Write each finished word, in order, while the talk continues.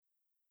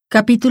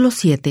Capítulo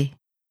 7.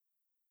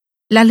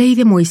 La ley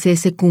de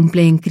Moisés se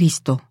cumple en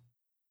Cristo.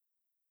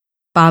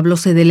 Pablo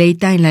se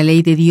deleita en la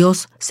ley de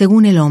Dios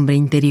según el hombre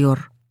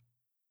interior.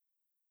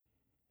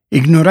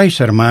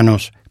 Ignoráis,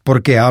 hermanos,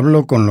 porque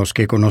hablo con los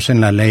que conocen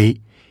la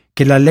ley,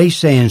 que la ley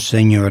se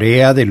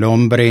enseñorea del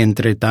hombre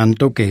entre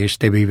tanto que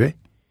éste vive.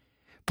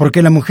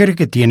 Porque la mujer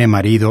que tiene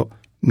marido,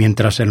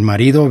 mientras el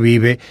marido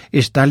vive,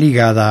 está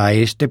ligada a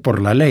éste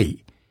por la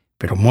ley,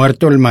 pero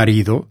muerto el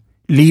marido,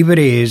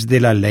 libre es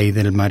de la ley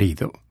del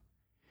marido.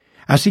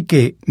 Así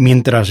que,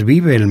 mientras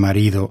vive el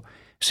marido,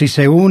 si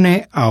se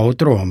une a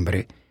otro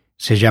hombre,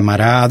 se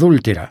llamará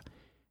adúltera,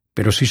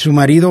 pero si su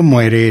marido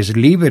muere es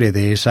libre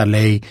de esa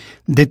ley,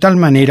 de tal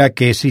manera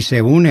que si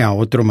se une a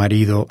otro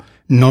marido,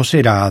 no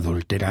será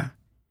adúltera.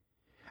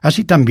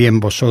 Así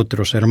también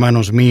vosotros,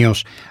 hermanos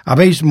míos,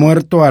 habéis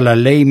muerto a la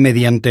ley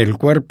mediante el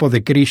cuerpo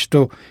de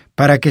Cristo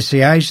para que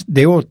seáis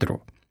de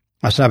otro,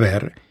 a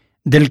saber,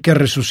 del que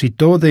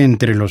resucitó de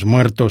entre los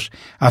muertos,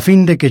 a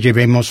fin de que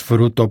llevemos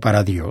fruto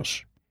para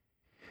Dios.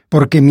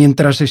 Porque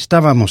mientras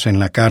estábamos en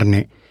la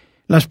carne,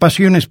 las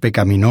pasiones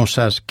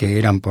pecaminosas, que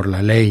eran por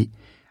la ley,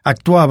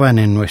 actuaban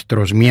en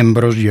nuestros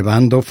miembros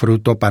llevando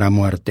fruto para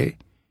muerte.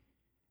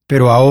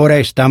 Pero ahora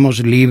estamos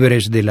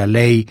libres de la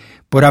ley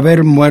por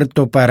haber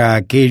muerto para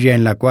aquella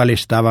en la cual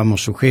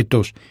estábamos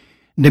sujetos,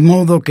 de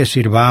modo que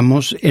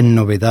sirvamos en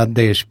novedad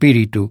de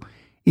espíritu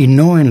y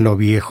no en lo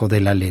viejo de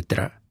la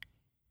letra.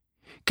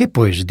 ¿Qué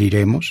pues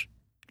diremos?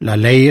 ¿La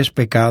ley es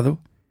pecado?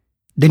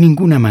 De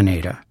ninguna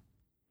manera.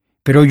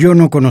 Pero yo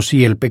no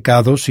conocí el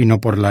pecado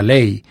sino por la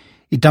ley,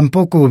 y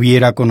tampoco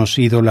hubiera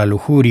conocido la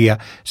lujuria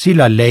si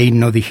la ley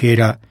no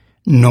dijera,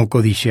 no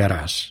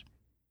codiciarás.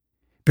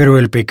 Pero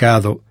el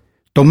pecado,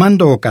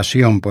 tomando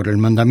ocasión por el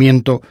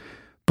mandamiento,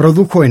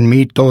 produjo en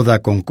mí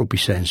toda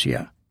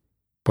concupiscencia,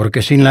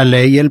 porque sin la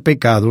ley el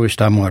pecado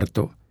está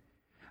muerto.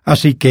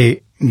 Así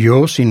que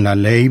yo sin la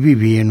ley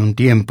viví en un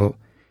tiempo,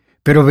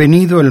 pero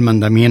venido el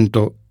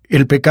mandamiento,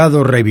 el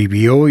pecado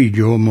revivió y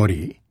yo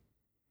morí.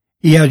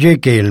 Y hallé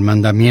que el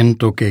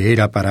mandamiento que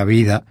era para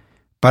vida,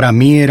 para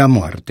mí era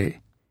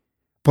muerte.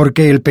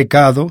 Porque el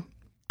pecado,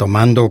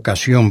 tomando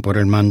ocasión por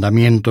el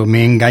mandamiento,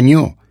 me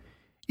engañó,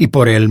 y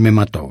por él me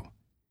mató.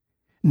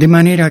 De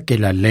manera que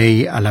la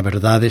ley a la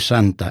verdad es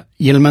santa,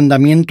 y el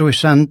mandamiento es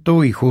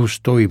santo y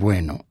justo y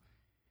bueno.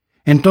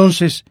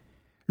 Entonces,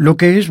 ¿lo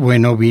que es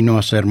bueno vino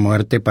a ser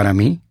muerte para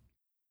mí?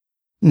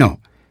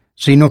 No,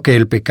 sino que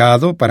el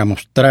pecado, para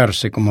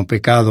mostrarse como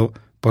pecado,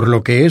 por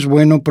lo que es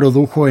bueno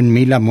produjo en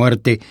mí la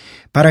muerte,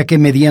 para que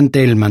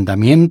mediante el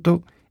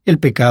mandamiento el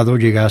pecado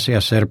llegase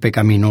a ser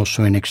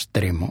pecaminoso en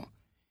extremo.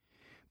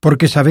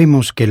 Porque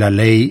sabemos que la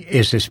ley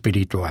es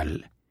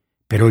espiritual,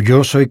 pero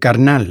yo soy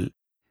carnal,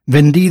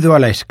 vendido a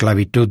la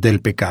esclavitud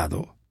del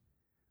pecado.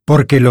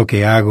 Porque lo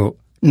que hago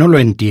no lo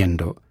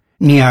entiendo,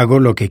 ni hago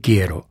lo que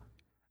quiero.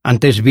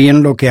 Antes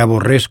bien lo que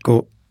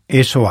aborrezco,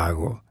 eso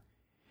hago.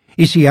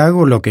 Y si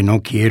hago lo que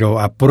no quiero,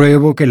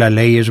 apruebo que la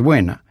ley es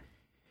buena.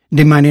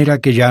 De manera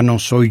que ya no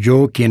soy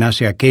yo quien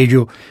hace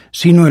aquello,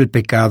 sino el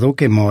pecado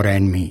que mora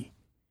en mí.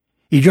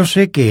 Y yo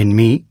sé que en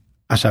mí,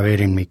 a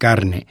saber, en mi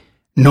carne,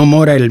 no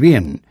mora el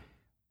bien,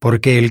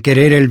 porque el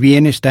querer el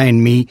bien está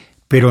en mí,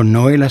 pero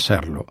no el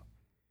hacerlo.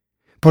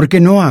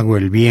 Porque no hago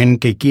el bien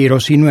que quiero,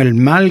 sino el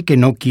mal que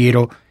no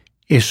quiero,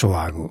 eso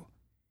hago.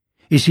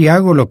 Y si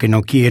hago lo que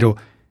no quiero,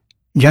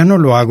 ya no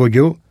lo hago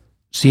yo,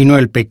 sino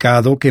el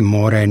pecado que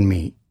mora en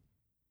mí.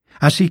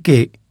 Así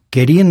que,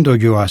 queriendo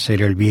yo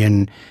hacer el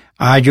bien,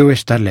 hallo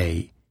esta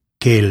ley,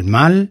 que el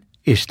mal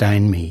está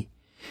en mí.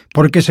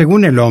 Porque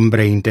según el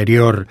hombre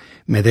interior,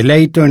 me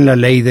deleito en la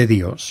ley de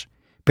Dios,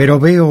 pero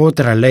veo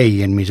otra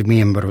ley en mis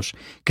miembros,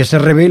 que se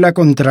rebela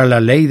contra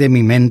la ley de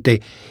mi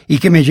mente y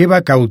que me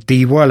lleva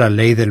cautivo a la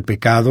ley del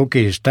pecado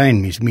que está en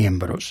mis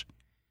miembros.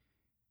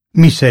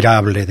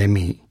 Miserable de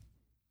mí,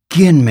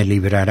 ¿quién me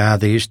librará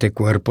de este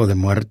cuerpo de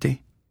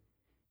muerte?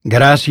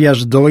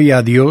 Gracias doy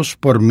a Dios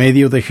por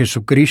medio de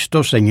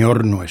Jesucristo,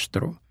 Señor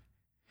nuestro.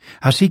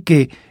 Así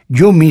que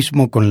yo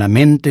mismo con la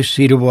mente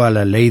sirvo a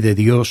la ley de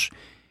Dios,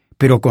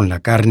 pero con la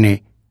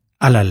carne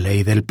a la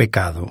ley del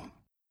pecado.